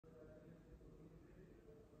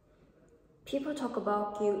People talk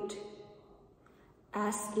about guilt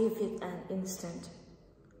as if it's an instant.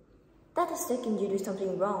 That is taking you do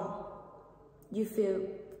something wrong. You feel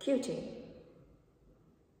guilty.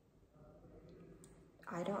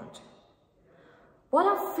 I don't. What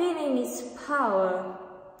I'm feeling is power.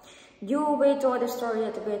 You withdraw the story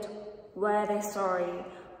a bit where they're sorry,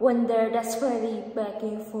 when they're desperately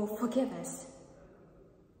begging for forgiveness.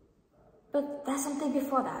 But there's something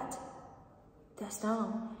before that. There's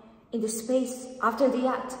now, in the space after the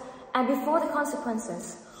act and before the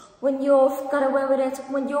consequences. When you've got away with it,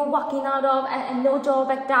 when you're walking out of and no door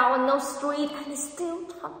back down, no street, and it's still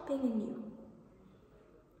thumping in you.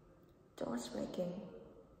 Doors breaking,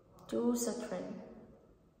 doors shattering,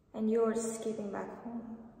 and you're escaping back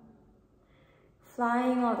home.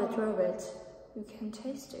 Flying out through it, you can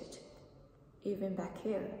taste it, even back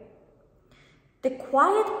here. The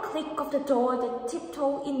quiet click of the door that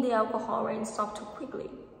tiptoed in the alcohol rain stopped too quickly.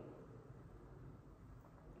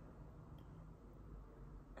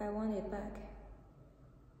 I want it back.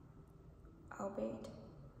 I'll wait.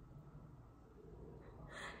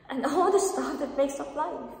 And all the stuff that makes up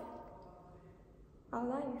life. Our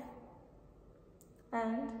life.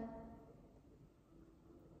 And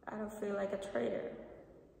I don't feel like a traitor.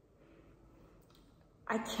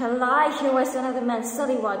 I can't lie, here was another man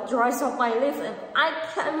suddenly what dries off my lips, and I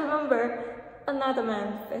can't remember another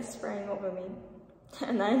man whispering over me.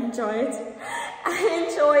 And I enjoy it. I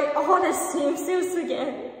enjoy all the same scenes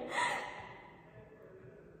again.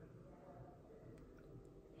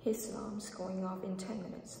 His alarm's going off in 10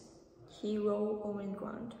 minutes. He rolled over on the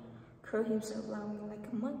ground, curled himself around like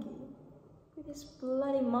a monkey, with his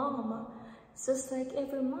bloody mama, just like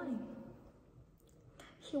every morning.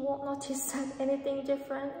 He won't notice that anything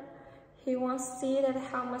different. He won't see that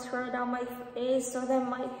how much hair down my face or that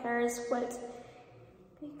my hair is wet.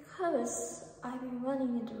 Because I've been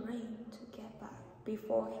running in the rain to get back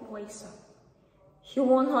before he wakes up. He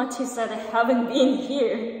won't notice that I haven't been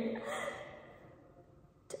here.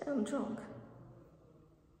 That I'm drunk.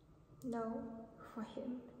 No, for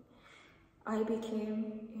him, I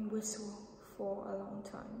became invisible for a long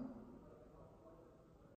time.